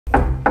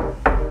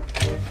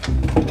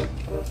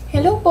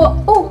Hello po.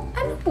 Oh,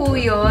 ano po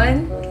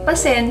yun?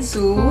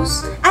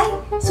 Pasensus? Ay,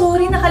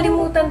 sorry,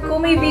 nakalimutan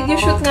ko. May video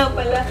shoot nga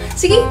pala.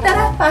 Sige,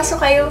 tara, pasok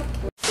kayo.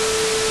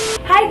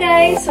 Hi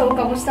guys! So,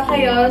 kamusta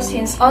kayo?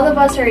 Since all of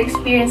us are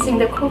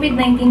experiencing the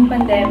COVID-19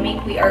 pandemic,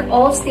 we are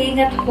all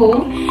staying at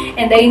home.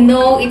 And I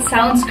know it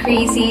sounds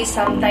crazy.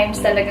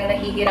 Sometimes talagang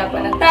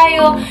nahihirapan na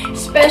tayo.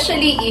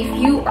 Especially if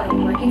you are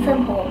working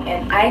from home.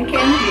 And I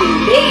can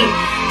relate.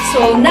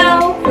 So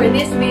now, for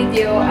this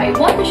video, I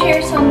want to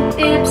share some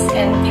tips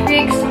and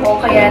tricks. O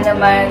kaya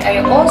naman,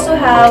 I also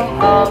have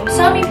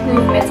some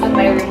improvements on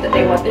my room that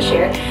I want to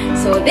share.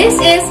 So this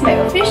is my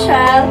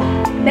official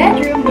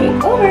bedroom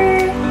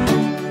makeover.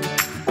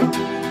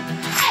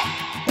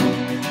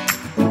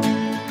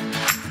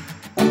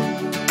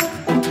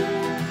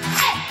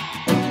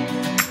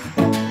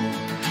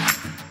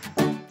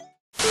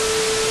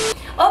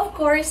 Of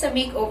course, sa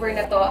makeover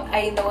na to,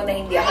 I know na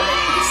hindi ako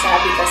nag-iisa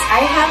because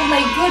I have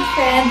my good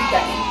friend, the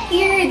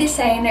interior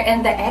designer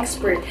and the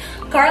expert,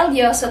 Carl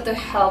Dioso, to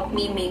help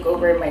me make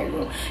over my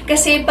room.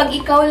 Kasi pag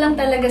ikaw lang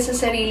talaga sa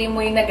sarili mo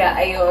yung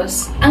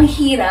nag-aayos, ang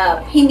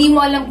hirap. Hindi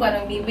mo alam kung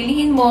anong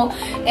bibilihin mo.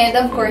 And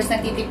of course,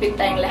 nagtitipid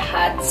tayong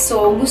lahat.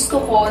 So,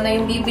 gusto ko na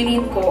yung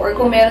bibilihin ko or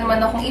kung meron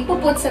man akong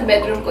ipuput sa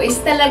bedroom ko is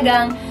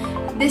talagang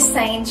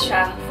designed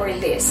siya for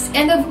this.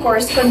 And of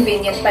course,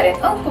 convenient pa rin.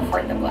 Oh,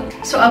 comfortable.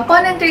 So,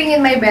 upon entering in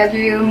my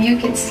bedroom, you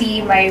can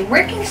see my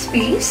working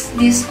space.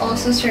 This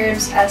also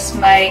serves as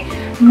my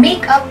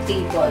makeup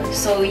table.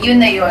 So,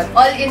 yun na yun.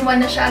 All-in-one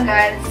na siya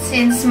agad.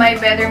 Since my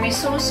bedroom is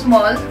so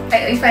small,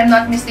 if I'm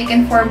not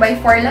mistaken,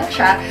 4x4 lang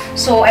siya.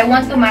 So, I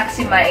want to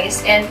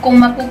maximize. And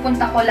kung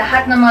mapupunta ko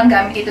lahat ng mga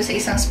gamit dito sa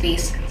isang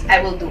space, I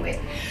will do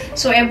it.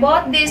 So, I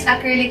bought these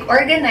acrylic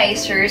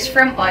organizers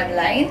from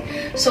online.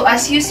 So,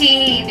 as you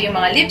see, ito yung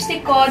mga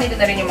lipstick ko, dito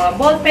na rin yung mga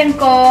ballpen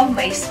ko,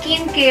 my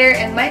skincare,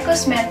 and my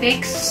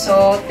cosmetics.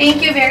 So,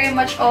 thank you very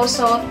much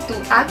also to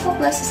Aqua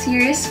Plus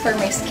series for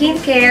my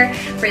skincare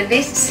for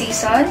this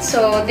season.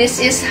 So, this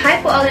is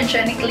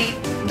hypoallergenically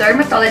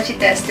dermatology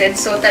tested.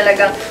 So,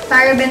 talagang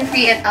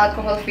paraben-free and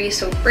alcohol-free.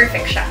 So,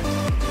 perfect siya.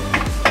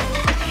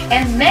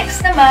 And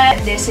next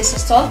naman, this is a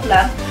salt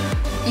lamp.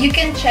 You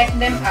can check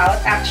them out.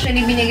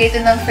 Actually, binigay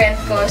ito ng friend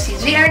ko, si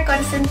JR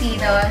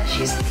Constantino.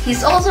 He's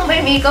also my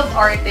makeup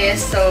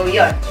artist. So,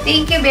 yun.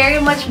 Thank you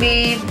very much,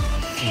 babe.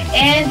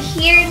 And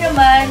here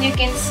naman, you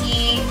can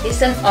see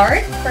is an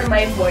art for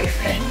my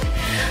boyfriend.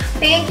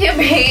 Thank you,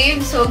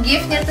 babe. So,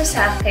 gift niya to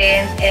sa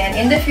akin. And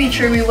in the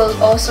future, we will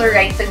also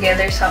write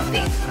together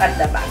something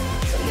at the back.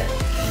 So, yun.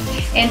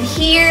 And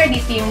here,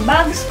 dito yung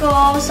bags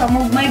ko, some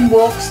of my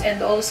books,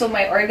 and also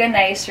my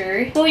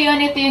organizer. So yun,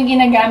 ito yung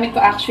ginagamit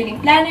ko actually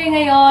planner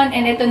ngayon.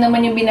 And ito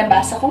naman yung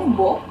binabasa kong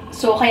book.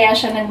 So kaya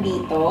siya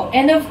nandito.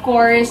 And of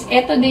course,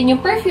 ito din yung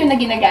perfume na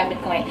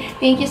ginagamit ko ngayon.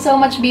 Thank you so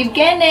much, Babe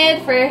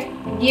Kenneth, for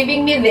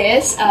giving me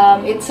this.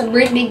 It's a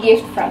birthday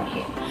gift from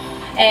him.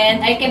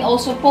 And I can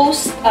also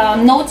post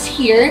notes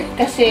here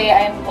kasi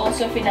I'm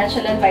also a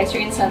financial advisor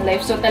in Sun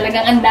Life. So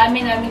talagang ang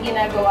dami namin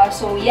ginagawa.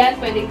 So yan,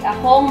 pwede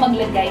akong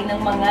maglagay ng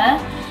mga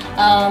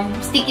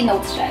sticky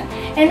notes dyan.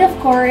 And of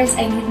course,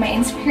 I need my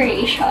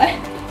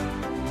inspiration.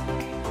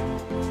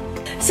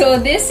 So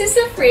this is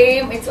a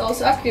frame. It's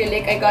also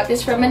acrylic. I got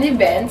this from an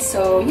event.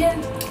 So yeah,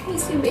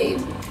 miss you,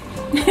 babe.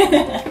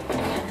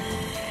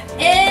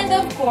 And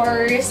of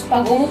course,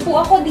 pag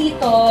umupo ako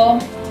dito,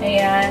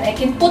 ayan, I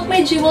can put my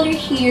jewelry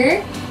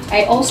here.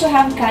 I also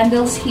have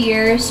candles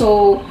here.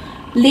 So,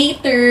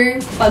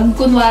 later, pag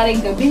kunwari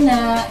gabi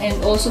na, and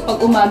also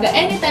pag umaga,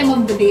 any time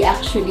of the day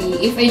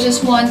actually, if I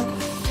just want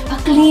a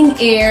clean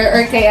air,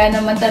 or kaya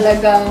naman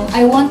talagang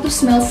I want to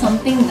smell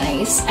something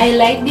nice, I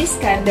light this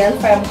candle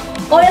from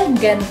Oil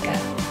Ganka.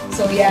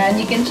 So, yan,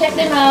 you can check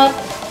them out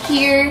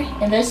here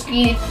in the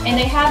screen. And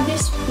I have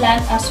this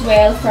plant as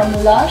well from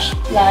Lush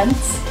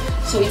Plants.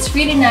 So, it's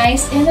really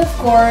nice. And of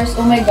course,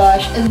 oh my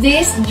gosh,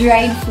 these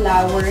dried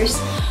flowers,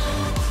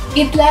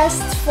 it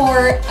lasts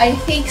for, I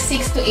think,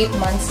 6 to 8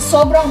 months.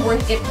 Sobrang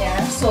worth it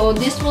niya. So,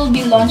 this will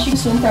be launching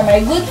soon from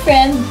my good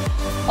friend,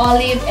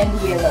 Olive and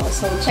Willow.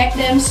 So, check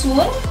them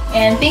soon.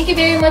 And thank you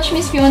very much,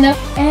 Miss Fiona.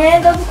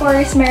 And of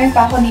course, meron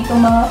pa ako dito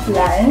mga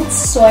plants.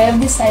 So, I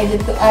have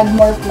decided to add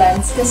more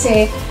plants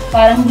kasi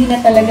parang hindi na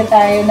talaga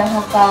tayo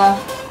nakahap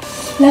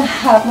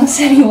ng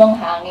sariwang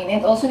hangin.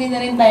 And also, hindi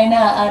na rin tayo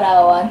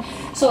naaarawan.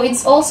 So, it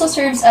also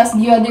serves as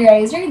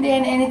deodorizer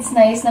din, and it's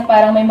nice na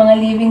parang may mga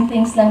living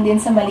things lang din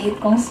sa maliit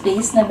kong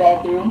space na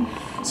bedroom.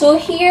 So,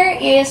 here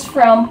is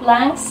from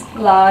Planks,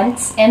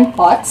 Plants, and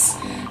Pots.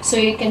 So,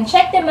 you can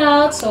check them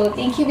out. So,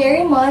 thank you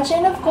very much.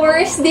 And of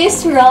course,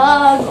 this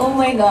rug. Oh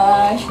my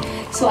gosh.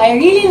 So, I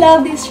really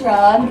love this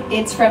rug.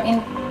 It's from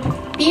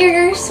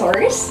Interior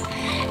Source.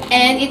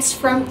 And it's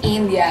from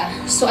India.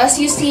 So, as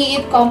you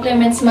see, it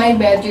complements my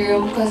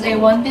bedroom because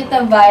I wanted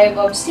a vibe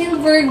of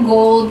silver,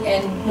 gold,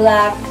 and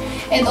black.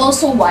 And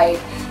also white.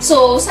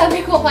 So,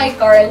 sabi ko kay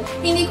Carl,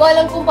 hindi ko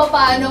alam kung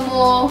paano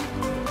mo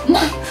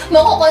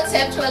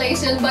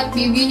mako-conceptualize yun, but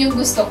babe, yun yung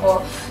gusto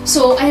ko.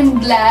 So,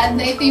 I'm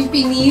glad na ito yung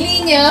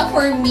pinili niya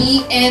for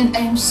me and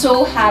I'm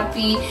so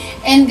happy.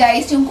 And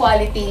guys, yung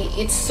quality,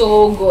 it's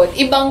so good.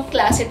 Ibang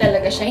klase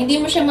talaga siya.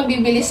 Hindi mo siya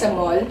mabibili sa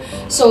mall.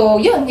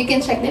 So, yun, you can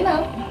check them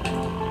out.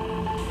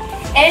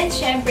 And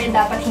syempre,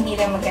 dapat hindi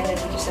lang maganda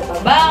dito sa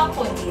baba,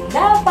 kundi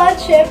dapat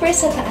syempre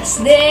sa taas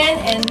din.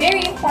 And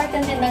very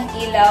important din ang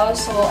ilaw.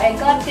 So, I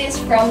got this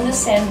from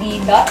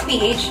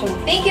lucendi.ph. So,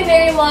 thank you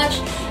very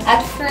much.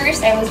 At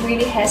first, I was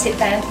really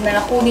hesitant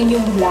na kunin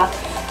yung black.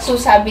 So,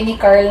 sabi ni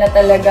Carl na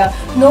talaga,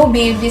 no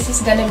babe, this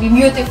is gonna be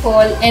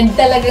beautiful. And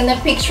talagang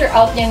na-picture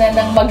out niya na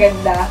ng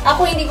maganda.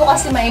 Ako, hindi ko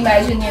kasi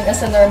ma-imagine yun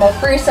as a normal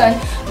person.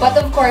 But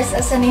of course,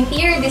 as an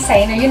interior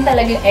designer, yun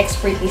talaga yung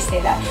expertise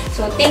nila.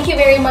 So, thank you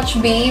very much,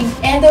 babe.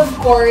 And of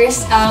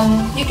course,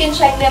 you can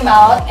check them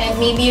out. And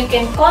maybe you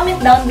can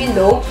comment down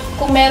below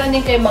kung meron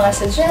din kayong mga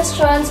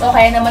suggestions o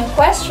kaya naman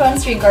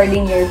questions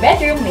regarding your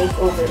bedroom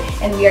makeover.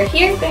 And we are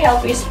here to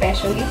help you,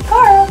 especially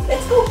Carl.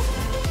 Let's go!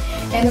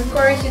 And of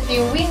course, ito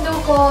yung window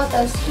ko.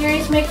 Tapos here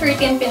is my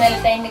curtain.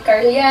 Pinalitan ni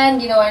Carl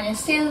yan. Ginawa niya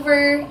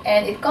silver.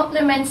 And it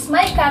complements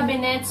my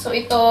cabinet. So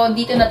ito,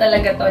 dito na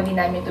talaga to. Hindi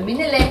namin ito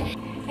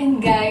binili. And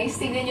guys,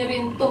 tignan nyo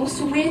rin itong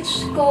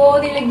switch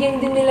ko.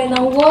 Nilagyan din nila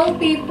ng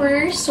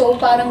wallpaper. So,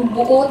 parang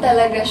buo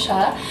talaga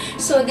siya.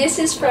 So, this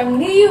is from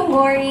Neo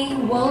Mori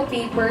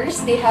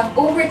Wallpapers. They have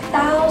over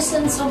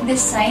thousands of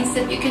designs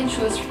that you can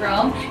choose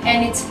from.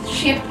 And it's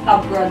shipped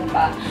abroad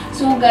pa.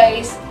 So,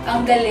 guys,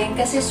 ang galing.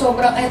 Kasi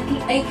sobrang,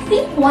 I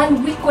think 1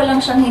 week ko lang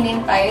siyang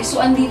hinintay.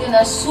 So, andito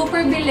na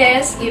super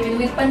bilis.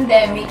 Even with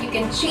pandemic, you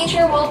can change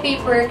your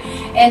wallpaper.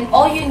 And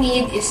all you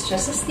need is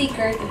just a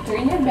sticker to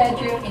turn your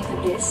bedroom into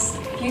this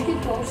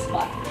beautiful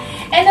spot.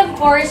 And of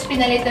course,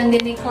 pinalitan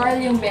din ni Carl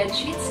yung bed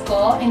sheets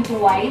ko into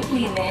white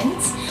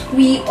linens.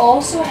 We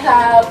also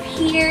have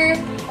here,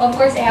 of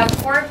course, I have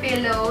 4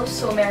 pillows.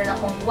 So, meron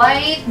akong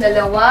white,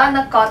 2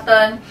 na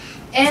cotton,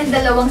 and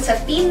 2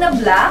 satin na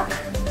black.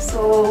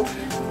 So,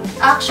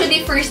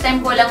 actually, first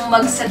time ko lang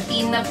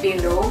mag-satin na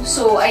pillow.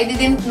 So, I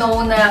didn't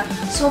know na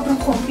sobrang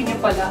comfy niya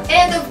pala.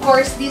 And of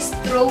course, this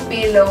throw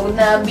pillow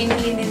na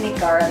binili din ni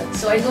Carl.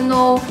 So, I don't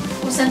know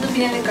kung saan ito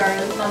binili ni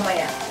Carl.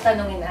 Mamaya,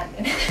 tanungin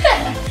natin.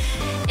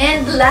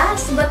 And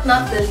last but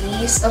not the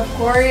least, of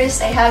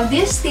course, I have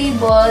this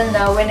table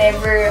na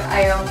whenever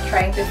I am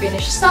trying to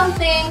finish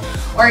something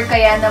or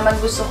kaya naman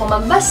gusto ko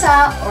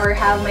magbasa or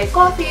have my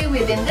coffee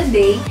within the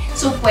day,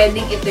 so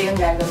pwedeng ito yung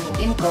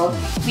gagamitin ko.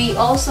 We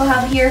also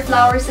have here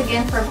flowers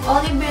again from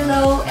Olive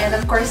Willow and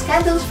of course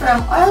candles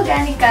from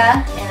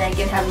Organica, and I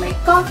can have my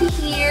coffee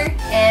here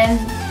and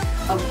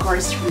of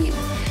course read.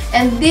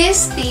 And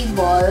this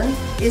table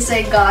is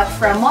I got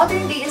from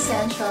Modern Day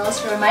Essentials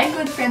from my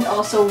good friend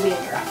also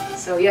Winra.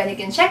 So yun, you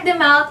can check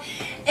them out.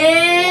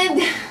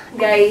 And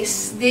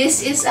guys, this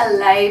is a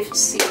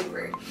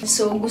lifesaver.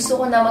 So gusto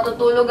ko na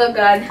matutulog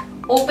agad.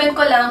 Open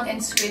ko lang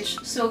and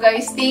switch. So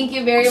guys, thank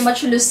you very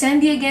much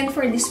Lucendi again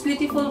for this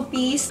beautiful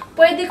piece.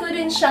 Pwede ko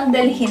rin siyang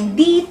dalhin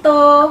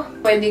dito.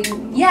 Pwede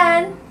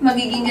yan.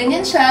 Magiging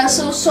ganyan siya.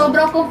 So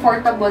sobrang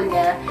comfortable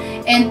niya.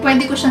 And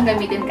pwede ko siyang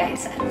gamitin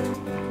kahit saan.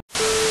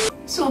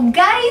 So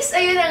guys,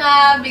 ayun na nga,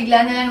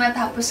 bigla na lang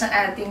natapos ang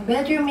ating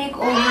bedroom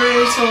makeover.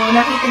 So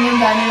nakita niyo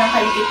gano'n lang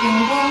kaliit yung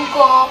room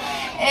ko.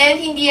 And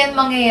hindi yan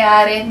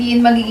mangyayari, hindi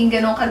yan magiging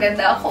ganun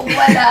kaganda kung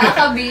wala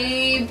ka,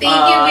 babe.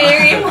 Thank you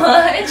very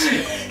much.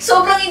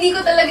 Sobrang hindi ko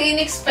talaga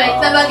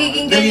in-expect na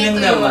magiging ganito. Dali lang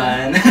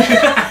naman.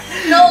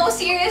 No,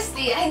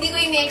 seriously, hindi ko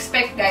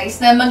in-expect guys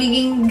na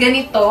magiging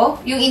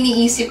ganito yung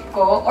iniisip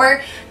ko.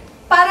 Or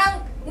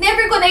parang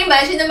never ko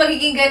na-imagine na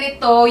magiging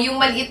ganito yung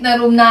maliit na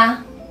room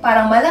na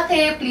parang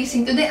malaki,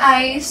 pleasing to the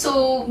eye.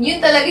 So,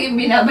 yun talaga yung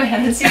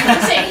binabayaran siguro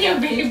sa inyo,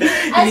 babe.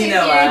 As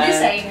interior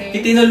designer.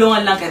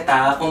 Itinulungan lang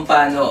kita kung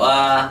paano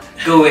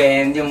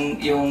gawin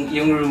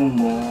yung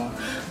room mo.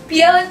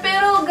 Yan,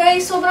 pero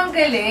guys, sobrang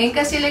galing.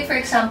 Kasi like for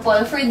example,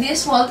 for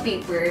this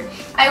wallpaper,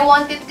 I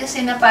want it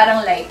kasi na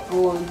parang light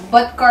gold.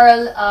 But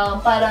Carl,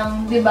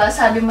 parang, di ba,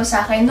 sabi mo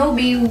sa akin, no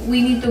babe,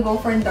 we need to go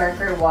for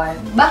darker one.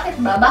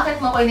 Bakit ba?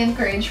 Bakit mo ko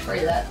in-encourage for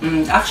that?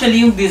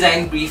 Actually, yung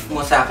design brief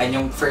mo sa akin,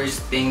 yung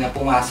first thing na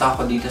pumasok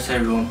ako dito sa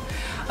room,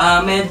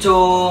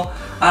 medyo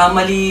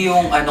mali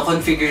yung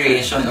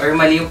configuration or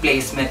mali yung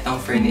placement ng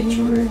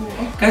furniture.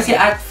 Kasi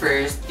at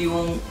first,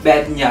 yung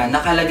bed niya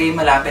nakalagay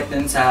malapit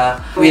dun sa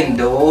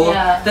window.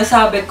 Yeah. Tapos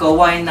sabi ko,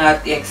 why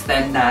not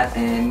i-extend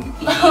natin?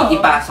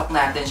 Ipasok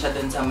natin siya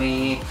dun sa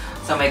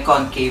may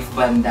concave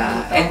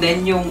banda. And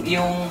then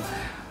yung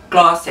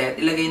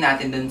closet, ilagay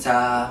natin dun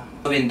sa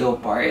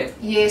window part.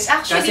 Yes,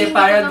 actually, kasi hindi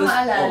ko na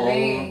maalala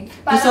eh.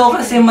 Gusto ko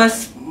kasi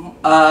mas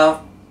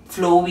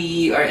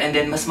flowy and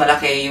then mas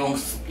malaki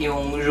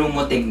yung room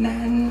mo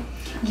tignan.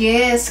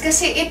 Yes,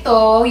 kasi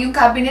ito, yung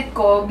cabinet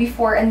ko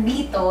before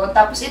andito,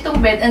 tapos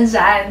itong bed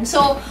andyan.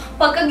 So,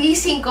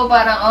 pagkagising ko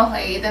parang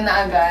okay, ito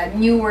na agad,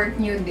 new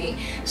work, new day.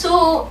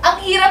 So,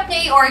 ang hirap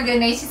niya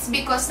i-organize, it's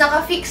because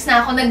naka-fix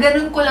na ako na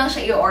ganun ko lang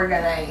siya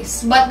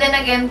i-organize. But then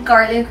again,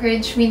 Carl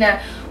encouraged me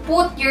na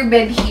put your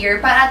bed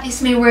here para at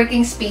least may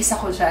working space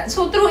ako dyan.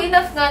 So, true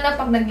enough nga na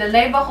pag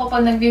nagla-live ako,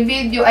 pag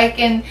nagbi-video, I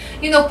can,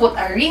 you know, put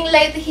a ring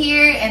light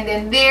here and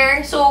then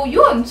there. So,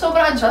 yun.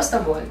 Sobrang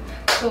adjustable.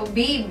 So,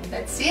 babe,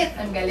 that's it.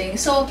 Ang galing.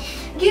 So,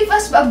 give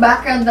us a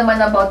background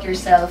naman about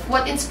yourself.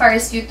 What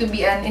inspires you to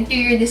be an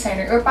interior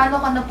designer? Or paano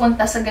ka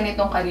napunta sa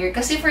ganitong career?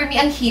 Kasi for me,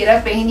 ang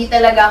hirap eh. Hindi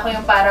talaga ako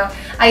yung parang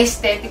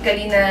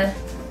aesthetically na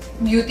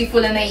beautiful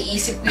na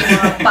naiisip ko yung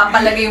mga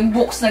papalagay yung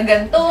books na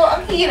ganito.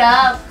 Ang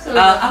hirap. So,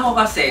 ako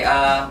kasi,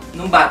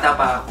 nung bata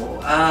pa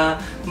ako,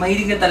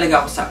 mahilig na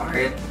talaga ako sa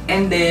art.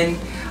 And then,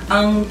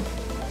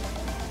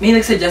 may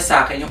nagsuggest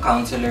sa akin yung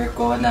counselor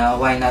ko na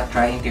why not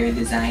try interior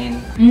design.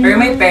 Pero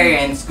my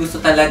parents,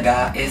 gusto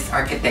talaga is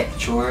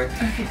architecture.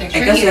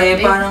 Architecture, kasi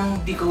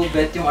parang di ko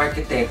bet yung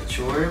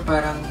architecture.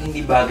 Parang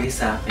hindi bagay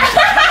sa akin.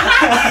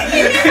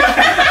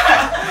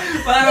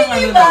 Parang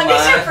hindi ano bagay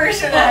naman. sa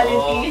personality.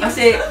 Oo,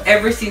 kasi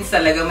ever since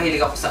talaga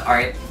mahilig ako sa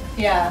art.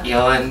 Yeah.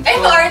 Yun. Ay,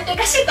 arte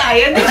kasi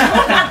tayo.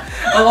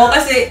 Oo,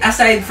 kasi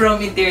aside from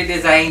interior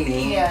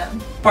designing,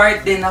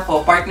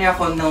 partner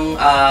ako nung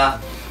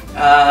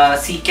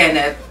si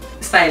Kenneth,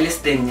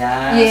 stylist din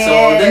niya. Yes. So,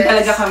 doon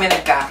talaga kami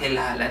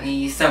nagkakilala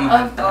ni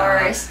Samantha. Of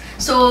course.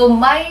 So,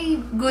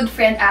 my good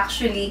friend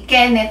actually,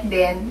 Kenneth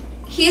din,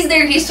 he's the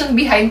reason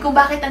behind kung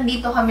bakit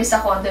nandito kami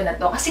sa condo na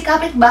to. Kasi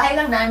kapitbahay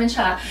lang namin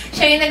siya.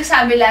 Siya yung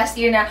nagsabi last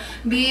year na,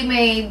 B,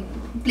 may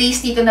place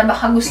dito na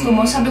baka gusto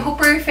mo. Sabi ko,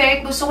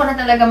 perfect. Gusto ko na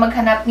talaga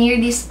maghanap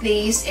near this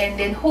place. And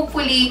then,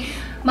 hopefully,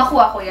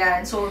 makuha ko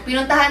yan. So,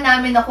 pinuntahan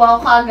namin, nakuha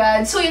ko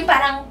kagad. So, yun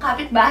parang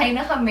kapitbahay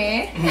na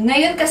kami.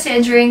 Ngayon kasi,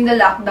 during the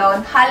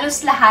lockdown,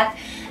 halos lahat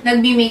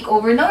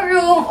nagbi-makeover ng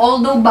room.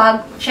 Although,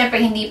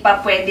 syempre, hindi pa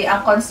pwede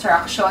ang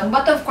construction.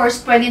 But of course,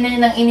 pwede na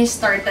nilang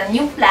in-startan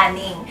yung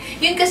planning.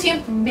 Yun kasi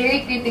yung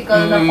very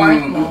critical na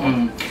part mo.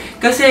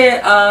 Kasi,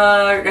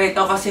 right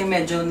now, kasi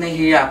medyo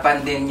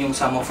nahihirapan din yung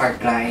some of our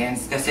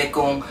clients. Kasi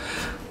kung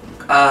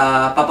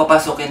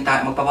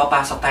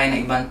magpapapasok tayo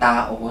ng ibang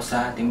tao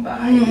sa ating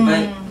bahay.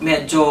 Diba?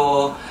 Medyo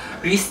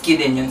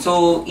risky din yun.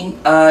 So,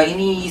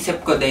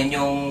 iniisip ko din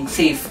yung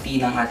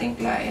safety ng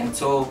ating client.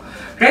 So,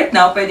 right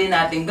now, pwede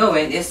natin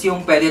gawin is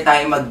yung pwede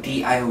tayo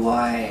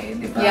mag-DIY.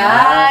 Diba?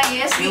 Yeah,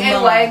 yes,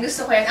 DIY.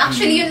 Gusto ko yan.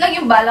 Actually, yun lang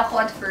yung balak ko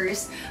at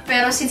first.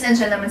 Pero since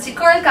andyan naman si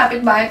Carl,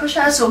 kapitbahay ko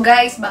siya. So,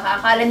 guys, baka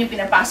akala nyo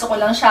pinapasok ko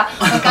lang siya.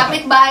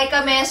 Magkapitbahay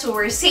kami, so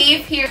we're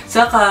safe here.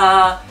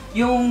 Saka,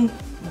 yung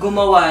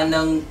gumawa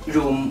ng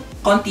room,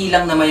 konti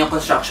lang naman yung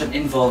construction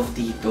involved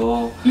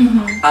dito.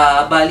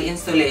 Bali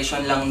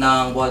installation lang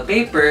ng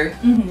wallpaper,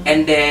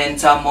 and then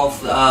some of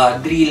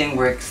drilling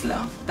works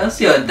lang.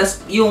 Tapos yun,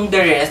 yung the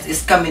rest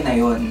is kami na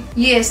yun.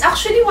 Yes,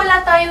 actually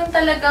wala tayong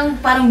talagang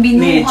parang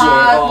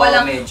binuhat,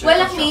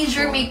 walang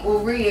major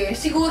makeover eh.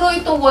 Siguro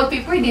itong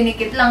wallpaper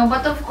dinikit lang,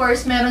 but of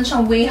course meron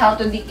siyang way how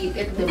to dikit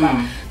it,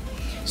 diba?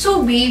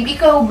 So babe,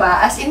 ikaw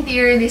ba as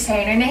interior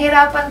designer,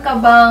 nahirapan ka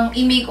bang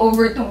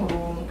i-makeover tong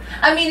room?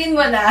 Aminin mo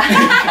na.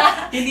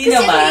 Hindi kasi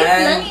naman.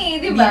 Kasi lang eh,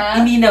 di ba?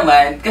 Hindi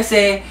naman.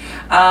 Kasi,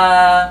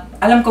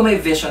 alam ko may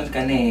vision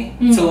ka na eh.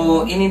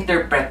 So,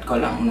 in-interpret ko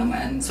lang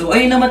naman. So,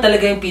 ayun naman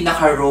talaga yung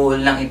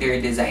pinaka-role ng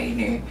interior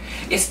designer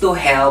is to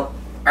help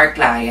our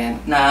client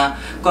na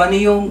kung ano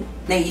yung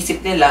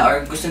naisip nila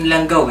or gusto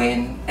nilang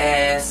gawin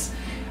is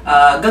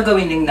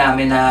gagawin din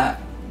namin na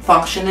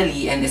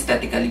functionally and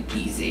aesthetically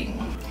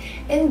pleasing.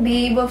 And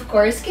babe, of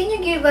course, can you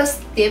give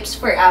us tips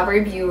for our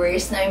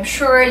viewers na I'm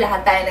sure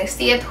lahat tayo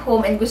nag-stay at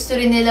home and gusto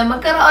rin nila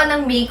magkaroon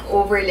ng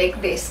makeover like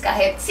this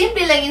kahit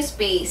simple lang yung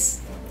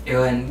space?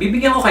 Yun,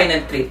 bibigyan ko kayo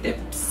ng 3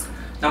 tips.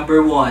 Number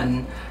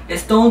 1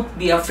 is don't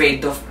be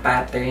afraid of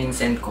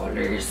patterns and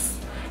colors.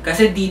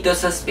 Kasi dito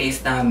sa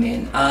space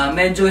namin,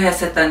 medyo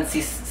hesitant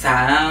si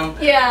Sam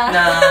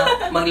na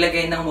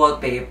maglagay ng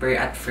wallpaper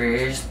at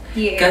first.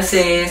 Yes.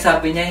 Kasi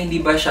sabi niya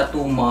hindi ba siya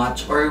too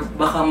much or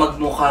baka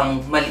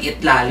magmukhang maliit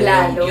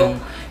lalo.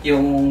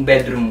 Yung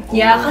bedroom ko.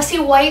 Yeah, kasi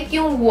white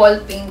yung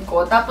wall paint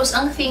ko. Tapos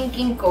ang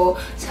thinking ko,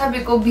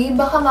 sabi ko, B,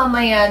 baka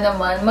mamaya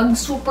naman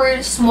mag-super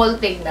small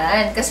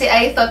tignan. Kasi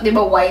I thought, di ba,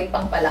 white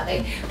pang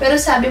palaki.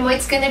 Pero sabi mo,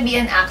 it's gonna be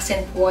an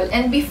accent wall.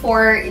 And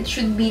before, it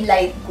should be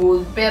light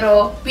gold.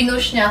 Pero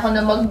pinush niya ako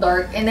na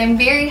mag-dark. And I'm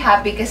very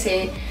happy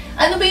kasi,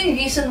 ano ba yung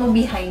reason mo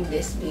behind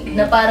this, B?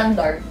 Na parang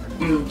dark?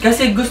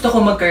 Kasi gusto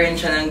ko magkaroon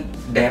siya ng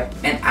depth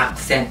and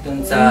accent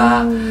dun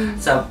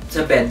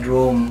sa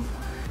bedroom.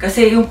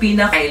 Kasi yung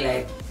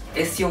pinaka-highlight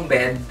is yung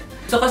bed.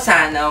 So ko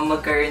sana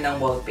magkaroon ng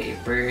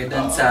wallpaper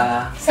dun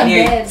sa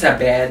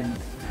bed.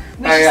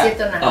 Which is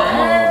ito na.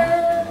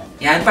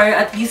 Yan,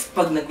 para at least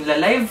pag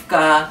nagla-live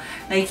ka,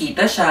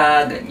 nakikita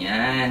siya,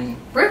 ganyan.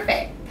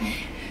 Perfect.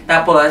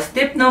 Tapos,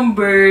 tip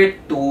number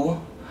 2,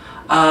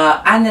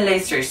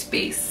 analyze your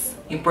space.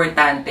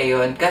 Importante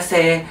yon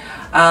kasi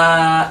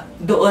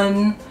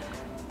doon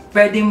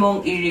pwede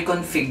mong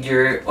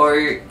i-reconfigure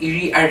or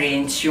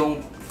i-rearrange yung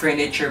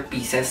furniture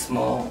pieces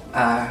mo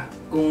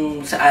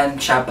kung saan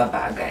siya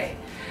babagay.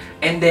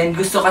 And then,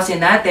 gusto kasi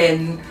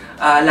natin,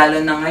 lalo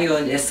na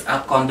ngayon, is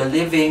condo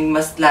living,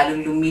 mas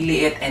lalong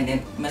lumiliit and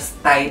then mas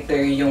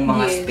tighter yung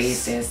mga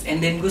spaces. And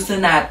then, gusto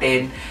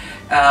natin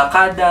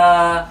kada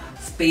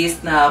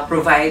space na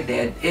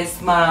provided is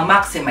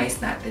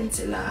ma-maximize natin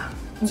sila.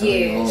 So,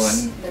 Yes,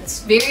 yun.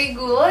 that's very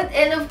good.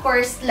 And of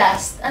course,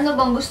 last, ano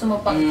bang gusto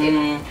mo pang tip?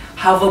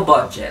 Have a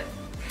budget.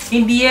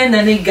 Hindi yan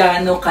na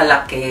gaano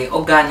kalaki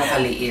o gaano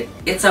kaliit.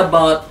 It's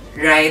about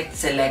right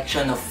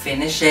selection of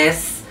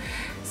finishes,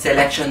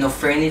 selection of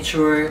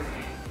furniture,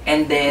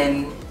 and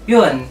then,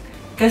 yun.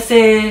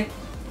 Kasi,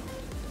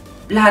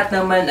 lahat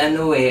naman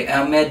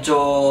medyo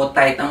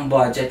tight ang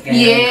budget ngayon.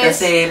 Yes.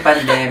 Kasi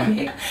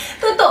pandemic.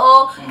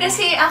 Totoo.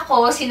 Kasi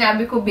ako,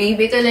 sinabi ko, babe,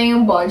 ito lang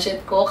yung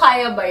budget ko.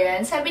 Kaya ba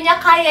yan? Sabi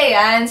niya, kaya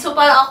yan. So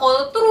parang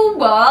ako, true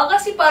ba?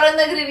 Kasi parang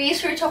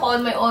nagre-research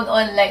ako on my own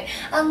online.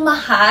 Ang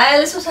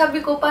mahal. So sabi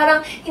ko,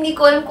 parang hindi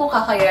ko alam kung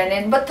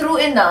kakayanin. But true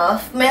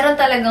enough, meron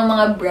talagang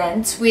mga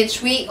brands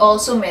which we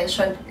also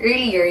mentioned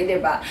earlier,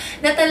 diba?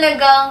 Na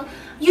talagang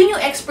yun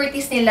yung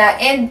expertise nila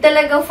and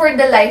talagang for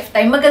the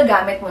lifetime,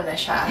 magagamit mo na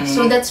siya.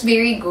 So, that's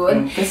very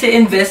good. Kasi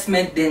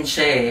investment din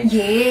siya eh.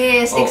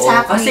 Yes, Oo,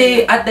 exactly. kasi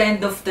at the end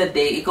of the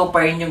day, ikaw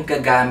pa rin yung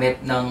gagamit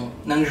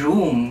ng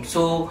room.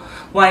 So,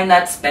 why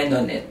not spend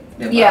on it?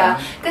 Diba? Yeah.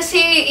 Kasi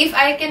if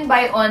I can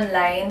buy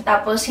online,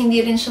 tapos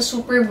hindi rin siya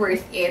super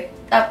worth it,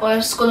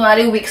 tapos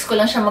kunwari weeks ko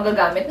lang siya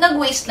magagamit,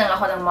 nag-waste lang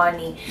ako ng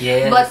money.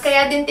 Yes. But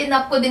kaya din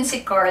tinap ko din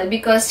si Carl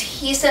because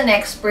he's an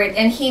expert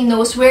and he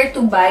knows where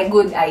to buy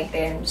good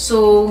items.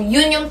 So,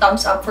 yun yung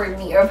thumbs up for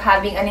me of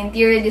having an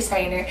interior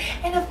designer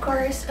and of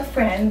course, a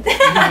friend.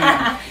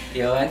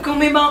 Yun.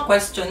 Kung may mga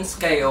questions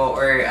kayo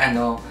or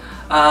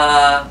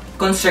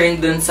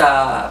concern dun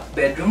sa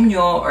bedroom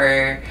nyo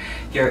or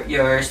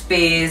your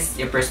space,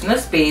 your personal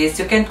space,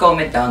 you can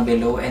comment down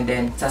below and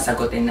then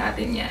sasagutin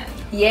natin yan.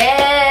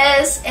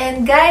 Yes!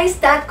 And guys,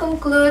 that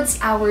concludes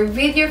our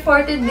video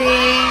for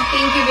today.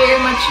 Thank you very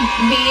much,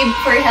 babe,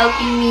 for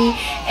helping me.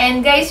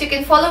 And guys, you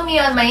can follow me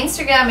on my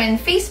Instagram and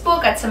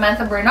Facebook at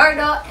Samantha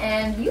Bernardo.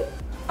 And you?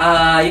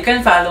 You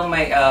can follow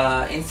my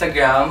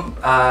Instagram,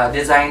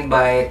 designed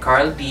by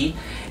Carl D,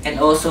 and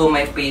also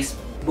my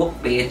Facebook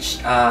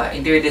page,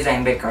 Interior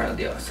Design by Carl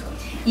D also.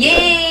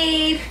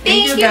 Yay! Thank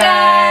Thank you, you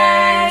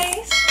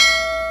guys!